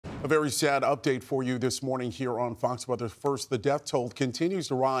A very sad update for you this morning here on Fox Weather. First, the death toll continues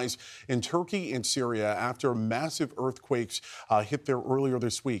to rise in Turkey and Syria after massive earthquakes hit there earlier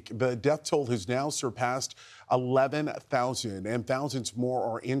this week. The death toll has now surpassed 11,000 and thousands more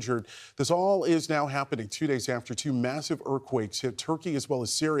are injured. This all is now happening 2 days after two massive earthquakes hit Turkey as well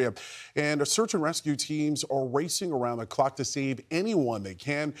as Syria. And search and rescue teams are racing around the clock to save anyone they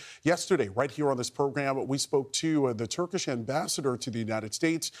can. Yesterday, right here on this program, we spoke to the Turkish ambassador to the United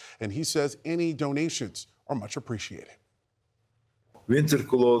States, and he says any donations are much appreciated. Winter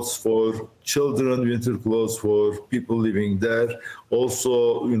clothes for children, winter clothes for people living there.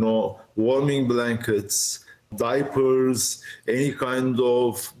 Also, warming blankets, diapers, any kind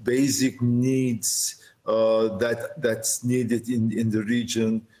of basic needs that's needed in the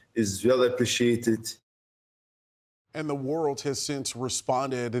region is well appreciated. And the world has since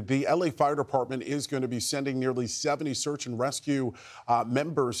responded. The LA Fire Department is going to be sending nearly 70 search and rescue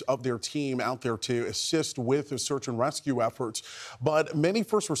members of their team out there to assist with the search and rescue efforts. But many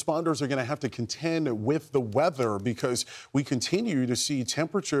first responders are going to have to contend with the weather because we continue to see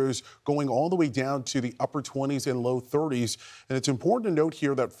temperatures going all the way down to the upper 20s and low 30s. And it's important to note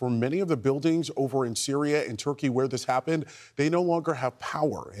here that for many of the buildings over in Syria and Turkey where this happened, they no longer have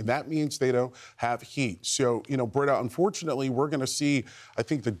power. And that means they don't have heat. So, Britta, unfortunately, we're going to see, I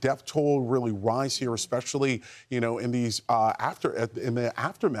think, the death toll really rise here, especially, in these in the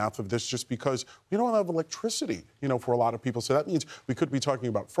aftermath of this, just because we don't have electricity, for a lot of people. So that means we could be talking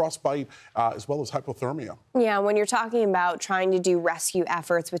about frostbite as well as hypothermia. Yeah, when you're talking about trying to do rescue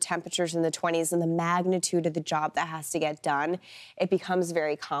efforts with temperatures in the 20s and the magnitude of the job that has to get done, it becomes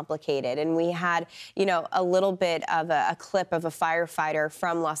very complicated. And we had, a little bit of a clip of a firefighter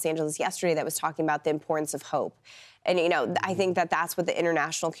from Los Angeles yesterday that was talking about the importance of hope. And, I think that's what the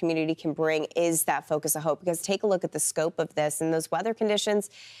international community can bring is that focus of hope, because take a look at the scope of this and those weather conditions.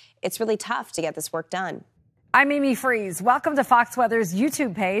 It's really tough to get this work done. I'm Amy Freeze. Welcome to Fox Weather's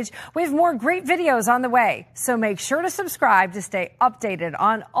YouTube page. We have more great videos on the way, so make sure to subscribe to stay updated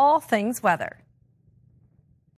on all things weather.